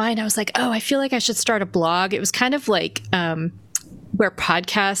in my mind, I was like, oh, I feel like I should start a blog. It was kind of like where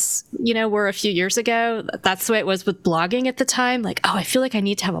podcasts, you know, were a few years ago. That's the way it was with blogging at the time. Like, oh, I feel like I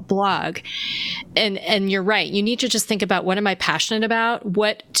need to have a blog. And you're right. You need to just think about, what am I passionate about?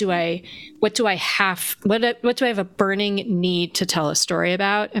 What do I have a burning need to tell a story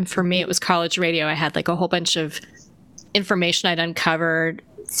about? And for me, it was college radio. I had like a whole bunch of information I'd uncovered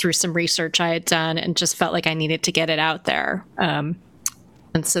through some research I had done, and just felt like I needed to get it out there. And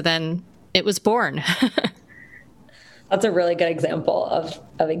so then it was born. That's a really good example of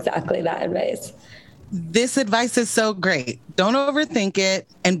exactly that advice. This advice is so great. Don't overthink it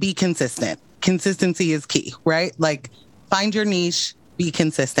and be consistent. Consistency is key, right? Like find your niche, be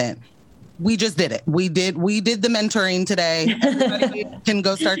consistent. We just did it. We did the mentoring today. Everybody can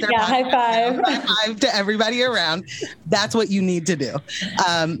go start their podcast. High five. High five to everybody around. That's what you need to do.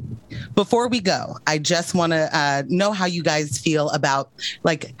 Before we go, I just want to know how you guys feel about,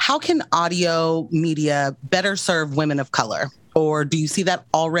 like, how can audio media better serve women of color? Or do you see that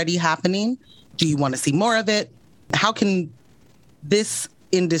already happening? Do you want to see more of it? How can this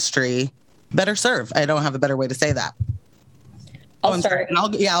industry better serve? I don't have a better way to say that. I'll start.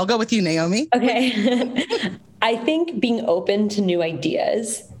 I'll go with you, Naomi. Okay. I think being open to new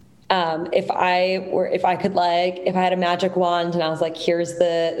ideas. If I had a magic wand and I was like, here's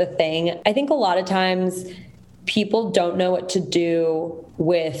the thing. I think a lot of times people don't know what to do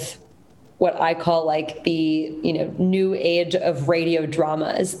with what I call like the, you know, new age of radio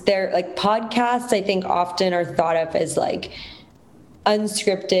dramas. They're like podcasts, I think often are thought of as like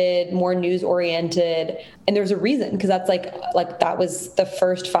unscripted, more news oriented. And there's a reason, because that's like that was the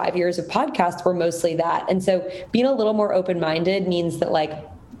first 5 years of podcasts were mostly that. And so being a little more open-minded means that like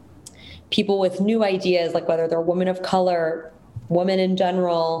people with new ideas, like whether they're women of color, women in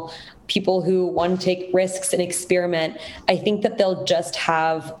general, people who want to take risks and experiment, I think that they'll just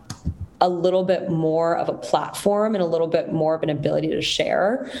have a little bit more of a platform and a little bit more of an ability to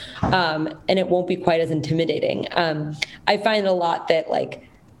share. And it won't be quite as intimidating. I find a lot that, like,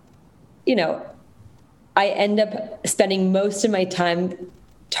 you know, I end up spending most of my time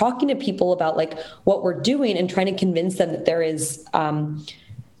talking to people about like what we're doing and trying to convince them that there is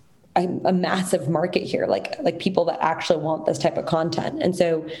a massive market here, like people that actually want this type of content. And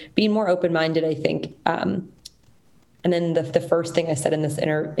so being more open-minded, I think, and then the first thing I said in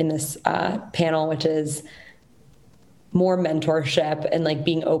this panel, which is more mentorship and like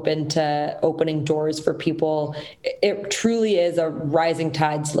being open to opening doors for people. It truly is a rising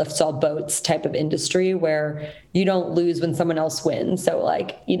tides lifts all boats type of industry where you don't lose when someone else wins. So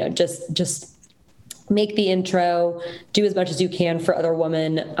like, just make the intro, do as much as you can for other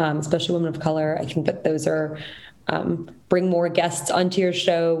women, especially women of color. I think that those are, bring more guests onto your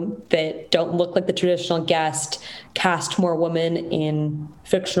show that don't look like the traditional guest, cast more women in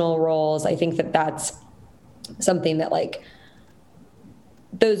fictional roles. I think that that's something that like,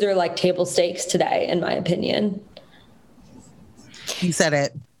 those are like table stakes today, in my opinion. You said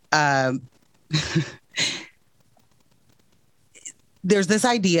it. There's this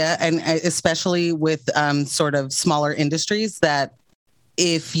idea, and especially with sort of smaller industries, that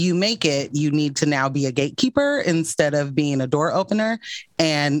if you make it, you need to now be a gatekeeper instead of being a door opener.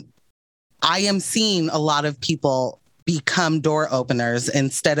 And I am seeing a lot of people become door openers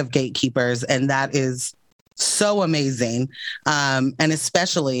instead of gatekeepers. And that is so amazing. And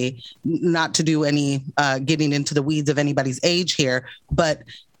especially not to do any getting into the weeds of anybody's age here, but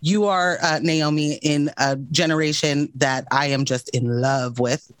you are, Naomi, in a generation that I am just in love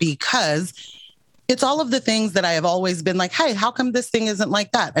with, because it's all of the things that I have always been like, hey, how come this thing isn't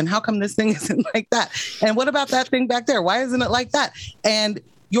like that? And how come this thing isn't like that? And what about that thing back there? Why isn't it like that? And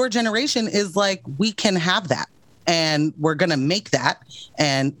your generation is like, we can have that. And we're going to make that.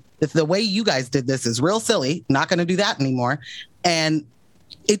 And if the way you guys did this is real silly, not going to do that anymore. And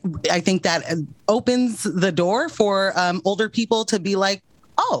I think that opens the door for older people to be like,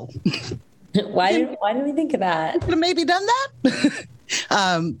 oh, why didn't we think of that? Could have maybe done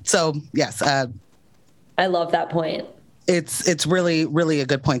that. So yes, I love that point. It's really, really a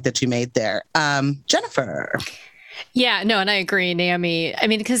good point that you made there. Jennifer. Yeah, no, and I agree, Naomi. I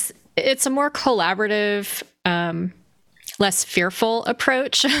mean, because it's a more collaborative, less fearful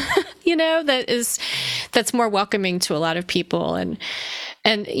approach, that's more welcoming to a lot of people. And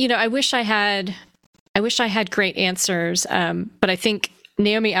I wish I had great answers. But I think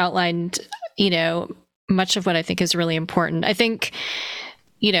Naomi outlined, much of what I think is really important. I think,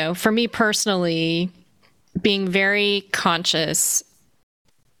 for me personally, being very conscious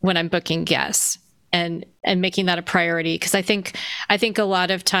when I'm booking guests and making that a priority. Because I think a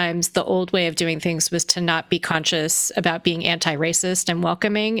lot of times the old way of doing things was to not be conscious about being anti-racist and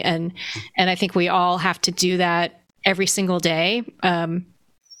welcoming. And I think we all have to do that every single day. I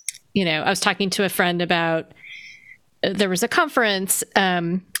was talking to a friend about, there was a conference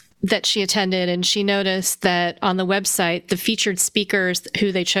that she attended, and she noticed that on the website, the featured speakers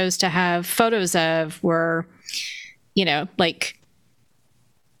who they chose to have photos of were, like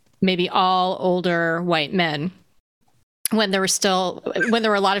maybe all older white men, when there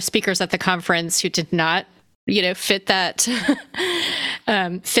were a lot of speakers at the conference who did not, fit that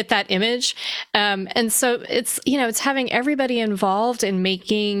image. And so it's having everybody involved in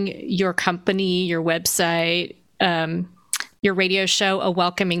making your company, your website, your radio show a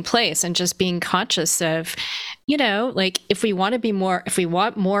welcoming place, and just being conscious of, like if we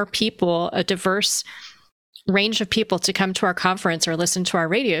want more people, a diverse range of people to come to our conference or listen to our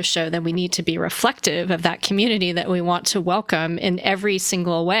radio show, then we need to be reflective of that community that we want to welcome in every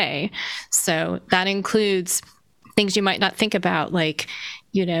single way. So that includes things you might not think about, like,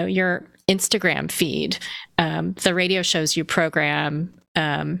 your Instagram feed, the radio shows you program.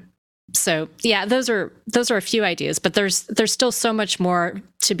 So yeah, those are a few ideas, but there's still so much more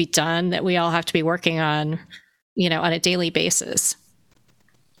to be done that we all have to be working on, on a daily basis.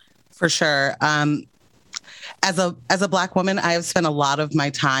 For sure. As a Black woman, I have spent a lot of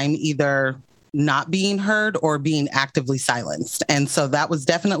my time either not being heard or being actively silenced. And so that was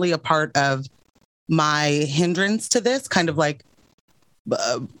definitely a part of my hindrance to this, kind of like,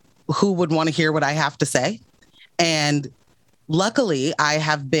 who would want to hear what I have to say? And luckily, I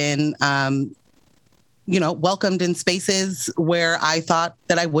have been, welcomed in spaces where I thought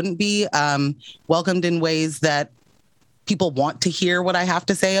that I wouldn't be, welcomed in ways that people want to hear what I have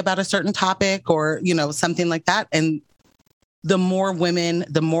to say about a certain topic or, something like that. And the more women,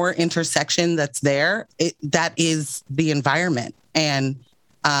 the more intersection that's there, that is the environment. And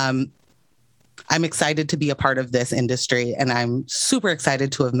I'm excited to be a part of this industry. And I'm super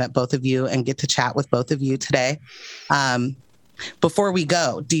excited to have met both of you and get to chat with both of you today. Before we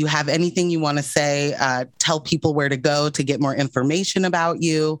go, do you have anything you want to say? Tell people where to go to get more information about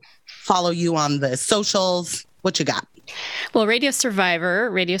you, follow you on the socials. What you got? Well, Radio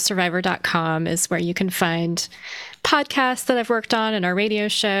Survivor, radiosurvivor.com is where you can find podcasts that I've worked on and our radio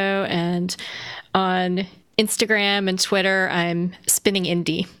show. And on Instagram and Twitter, I'm Spinning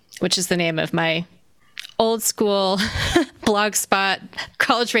Indie, which is the name of my old school blogspot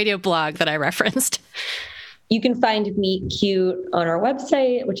college radio blog that I referenced. You can find Meet Cute on our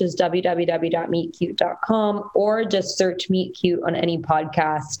website, which is www.meetcute.com, or just search Meet Cute on any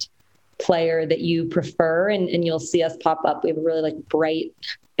podcast player that you prefer, and you'll see us pop up. We have a really like bright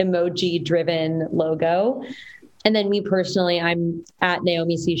emoji driven logo. And then me personally, I'm at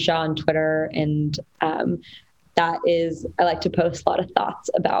Naomi C. Shaw on Twitter. And that is, I like to post a lot of thoughts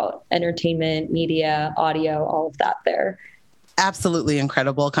about entertainment, media, audio, all of that there. Absolutely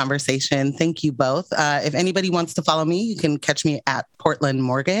incredible conversation. Thank you both. If anybody wants to follow me, you can catch me at Portland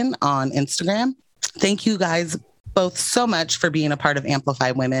Morgan on Instagram. Thank you guys both so much for being a part of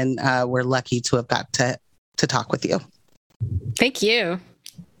Amplify Women. We're lucky to have got to talk with you. Thank you.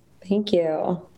 Thank you.